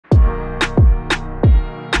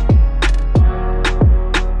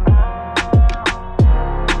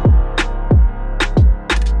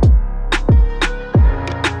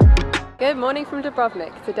morning from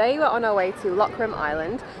Dubrovnik. Today we're on our way to LOKRUM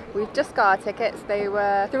Island. We've just got our tickets. They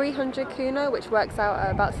were 300 kuna, which works out at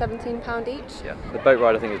about £17 each. Yeah, the boat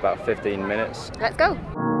ride I think is about 15 minutes. Let's go!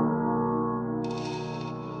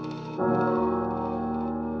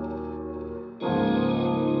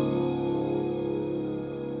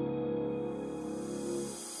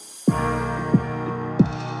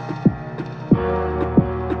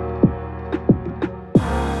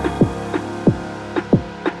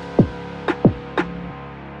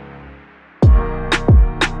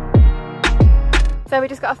 So we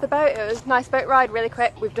just got off the boat. It was a nice boat ride, really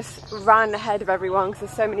quick. We've just ran ahead of everyone because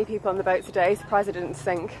there's so many people on the boat today. Surprised it didn't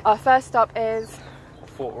sink. Our first stop is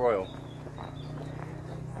Fort Royal,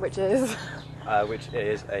 which is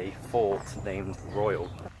a fort named Royal.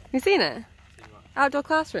 you seen it? Outdoor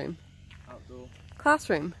classroom. Outdoor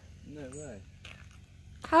Classroom. No way.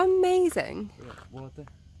 How amazing. Water.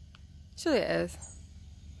 Surely it is.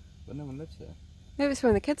 But no one lives here. Maybe it's for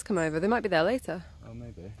when the kids come over. They might be there later. Oh,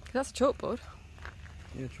 maybe. That's a chalkboard.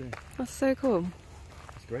 Yeah, true. That's so cool.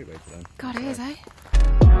 It's a great way to learn. God, it is, eh?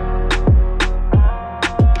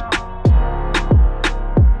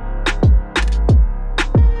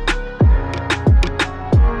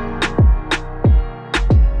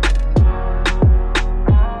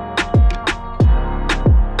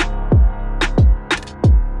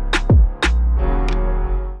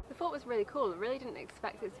 The fort was really cool. I really didn't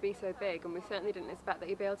expect it to be so big, and we certainly didn't expect that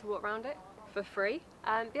you'd be able to walk around it for free.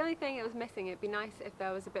 The only thing it was missing, it'd be nice if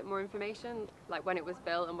there was a bit more information, like when it was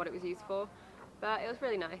built and what it was used for. But it was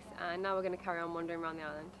really nice, and now we're going to carry on wandering around the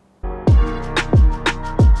island.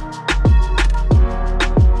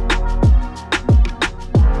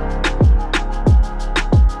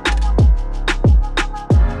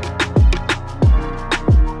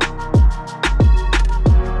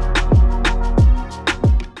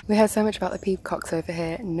 We heard so much about the peacocks over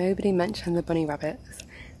here. Nobody mentioned the bunny rabbits.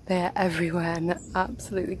 They're everywhere and they're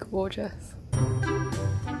absolutely gorgeous.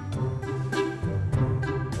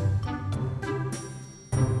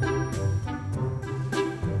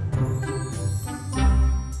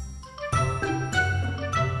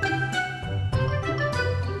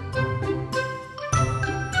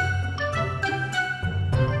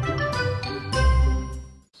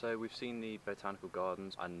 So we've seen the Botanical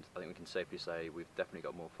Gardens, and I think we can safely say we've definitely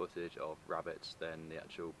got more footage of rabbits than the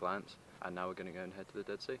actual plants. And now we're going to go and head to the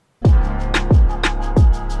Dead Sea.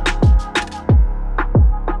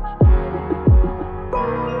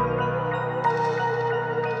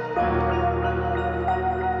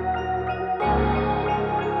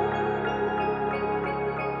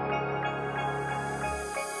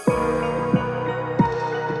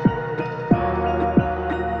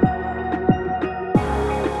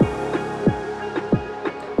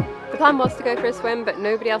 The plan was to go for a swim, but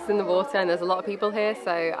nobody else in the water and there's a lot of people here,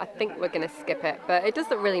 so I think we're going to skip it. But it does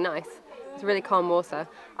look really nice. It's really calm water.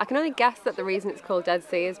 I can only guess that the reason it's called Dead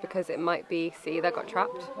Sea is because it might be sea that got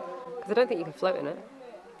trapped, because I don't think you can float in it.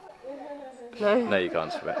 No? No, you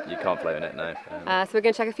can't swim. You can't float in it, no. So we're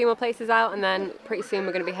going to check a few more places out, and then pretty soon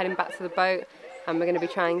we're going to be heading back to the boat, and we're going to be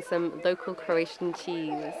trying some local Croatian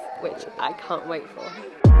cheese, which I can't wait for.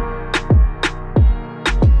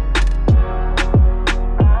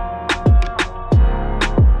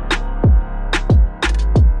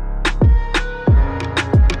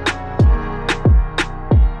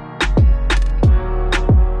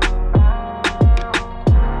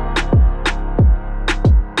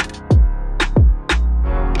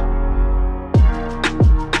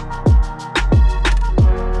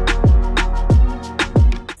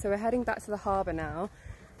 We're heading back to the harbour now,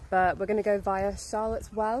 but we're going to go via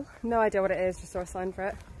Charlotte's Well. No idea what it is, just saw a sign for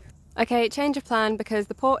it. Okay, change of plan because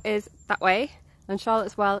the port is that way and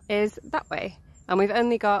Charlotte's Well is that way, and we've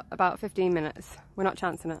only got about 15 minutes. We're not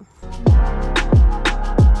chancing it.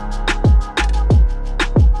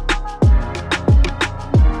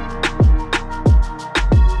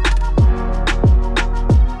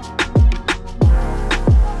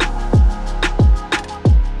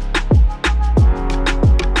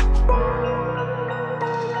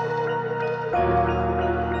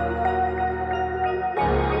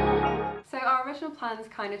 Plans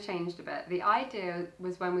kind of changed a bit. The idea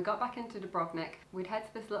was when we got back into Dubrovnik, we'd head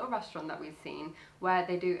to this little restaurant that we'd seen where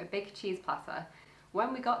they do a big cheese platter.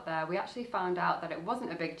 When we got there, we actually found out that it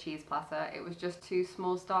wasn't a big cheese platter, it was just 2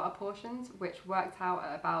 small starter portions, which worked out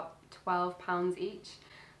at about £12 each.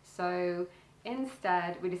 So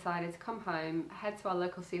instead, we decided to come home, head to our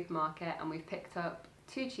local supermarket, and we've picked up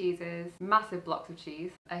 2 cheeses, massive blocks of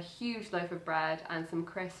cheese, a huge loaf of bread and some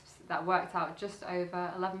crisps that worked out just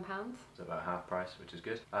over £11. So about half price, which is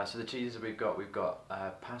good. So the cheeses that we've got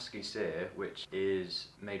Peacocks, which is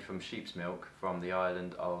made from sheep's milk from the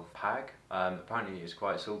island of Pag. Apparently it's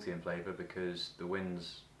quite salty in flavour because the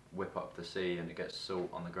winds whip up the sea and it gets salt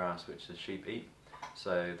on the grass which the sheep eat.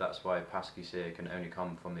 So that's why Peacocks can only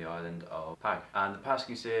come from the island of Pag. And the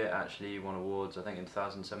Peacocks actually won awards, I think, in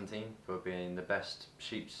 2017 for being the best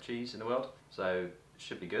sheep's cheese in the world. So it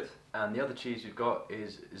should be good. And the other cheese we've got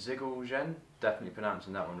is Ziegelgen. Definitely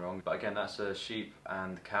pronouncing that one wrong. But again, that's a sheep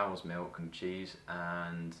and cow's milk and cheese,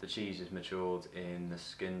 and the cheese is matured in the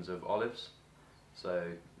skins of olives. So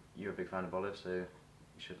you're a big fan of olives, so you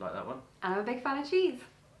should like that one. And I'm a big fan of cheese.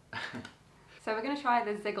 So we're going to try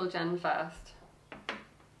the Ziegelgen first.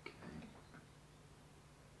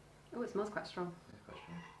 Oh, it smells quite strong.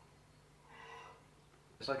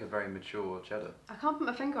 It's like a very mature cheddar. I can't put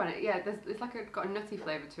my finger on it. Yeah, it's like got a nutty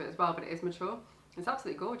flavour to it as well, but it is mature. It's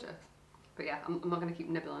absolutely gorgeous. But yeah, I'm not going to keep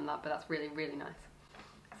nibbling on that, but that's really, really nice.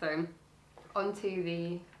 So, onto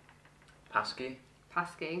the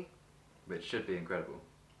Peacocks, which should be incredible.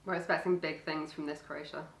 We're expecting big things from this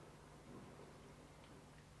Croatia.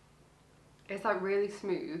 It's like really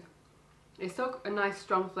smooth. It's still a nice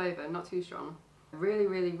strong flavour, not too strong. Really,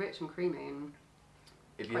 really rich and creamy. And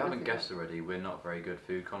if you haven't guessed already, we're not very good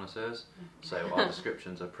food connoisseurs, so our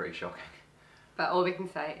descriptions are pretty shocking. But all we can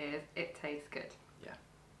say is it tastes good. Yeah.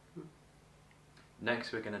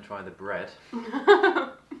 Next we're going to try the bread.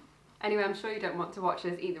 Anyway, I'm sure you don't want to watch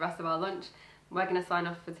us eat the rest of our lunch. We're going to sign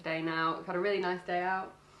off for today now. We've had a really nice day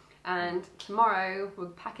out. And tomorrow we're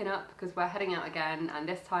packing up because we're heading out again, and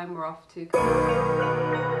this time we're off to...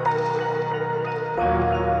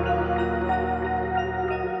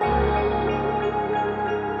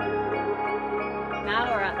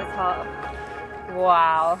 Now we're at the top.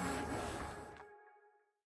 Wow.